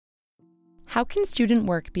How can student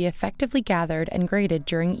work be effectively gathered and graded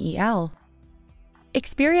during EL?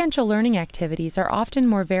 Experiential learning activities are often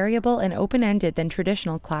more variable and open-ended than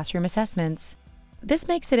traditional classroom assessments. This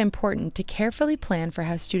makes it important to carefully plan for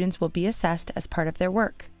how students will be assessed as part of their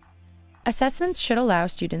work. Assessments should allow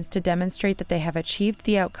students to demonstrate that they have achieved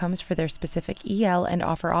the outcomes for their specific EL and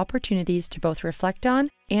offer opportunities to both reflect on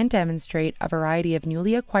and demonstrate a variety of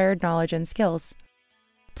newly acquired knowledge and skills.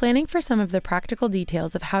 Planning for some of the practical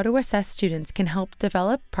details of how to assess students can help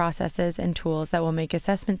develop processes and tools that will make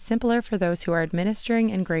assessment simpler for those who are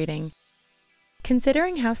administering and grading.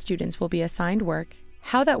 Considering how students will be assigned work,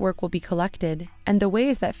 how that work will be collected, and the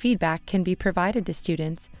ways that feedback can be provided to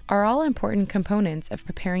students are all important components of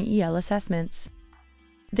preparing EL assessments.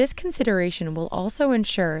 This consideration will also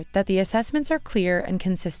ensure that the assessments are clear and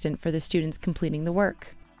consistent for the students completing the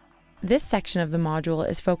work. This section of the module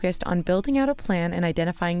is focused on building out a plan and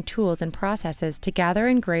identifying tools and processes to gather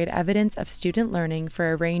and grade evidence of student learning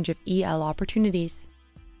for a range of EL opportunities.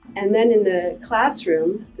 And then in the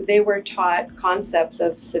classroom, they were taught concepts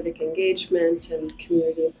of civic engagement and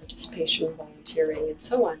community participation, volunteering, and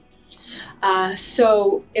so on.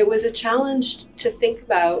 So it was a challenge to think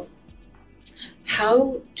about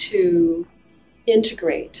how to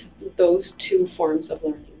integrate those two forms of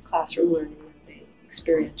learning, classroom learning and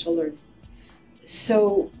experiential learning.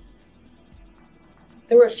 So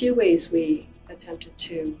there were a few ways we attempted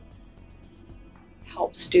to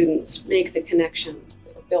help students make the connection,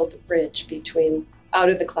 build a bridge between out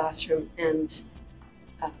of the classroom and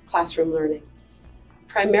classroom learning.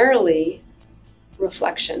 Primarily,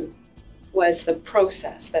 reflection was the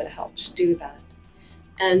process that helped do that.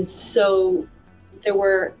 And so there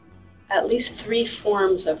were at least 3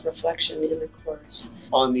 forms of reflection in the course.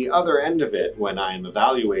 On the other end of it, when I'm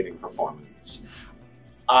evaluating performance,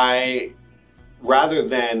 rather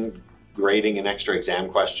than grading an extra exam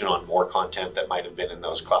question on more content that might have been in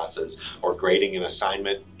those classes, or grading an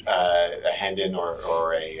assignment, a hand-in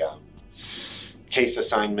or a case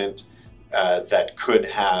assignment that could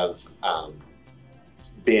have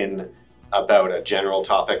been about a general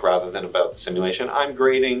topic rather than about simulation, I'm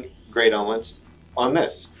grading grade elements on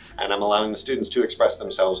this, and I'm allowing the students to express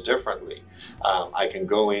themselves differently. I can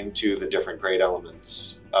go into the different grade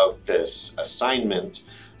elements of this assignment,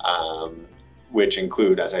 which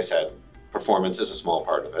include, as I said, performance is a small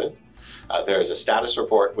part of it. There is a status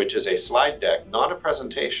report, which is a slide deck, not a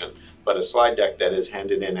presentation, but a slide deck that is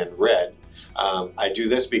handed in and read. I do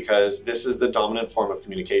this because this is the dominant form of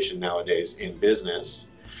communication nowadays in business,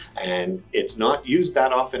 and it's not used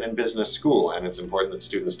that often in business school, and it's important that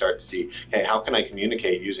students start to see, hey, how can I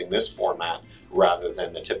communicate using this format rather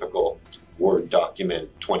than the typical Word document,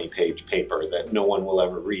 20-page paper that no one will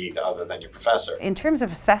ever read other than your professor. In terms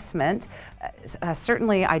of assessment,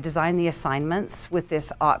 certainly I designed the assignments with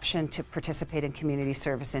this option to participate in community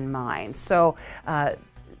service in mind. So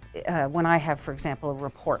when I have, for example, a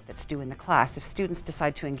report that's due in the class, if students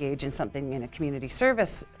decide to engage in something in a community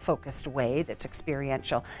service focused way that's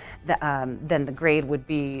experiential, then the grade would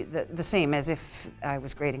be the same as if I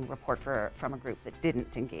was grading a report from a group that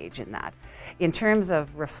didn't engage in that. In terms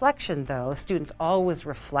of reflection though, students always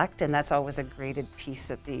reflect, and that's always a graded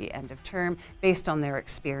piece at the end of term based on their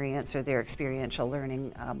experience or their experiential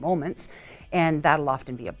learning moments. And that'll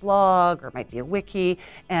often be a blog or it might be a wiki,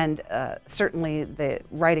 and certainly the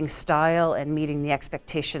writing style and meeting the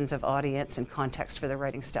expectations of audience and context for the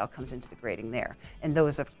writing style comes into the grading there. And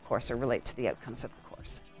those, of course, relate to the outcomes of the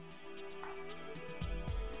course.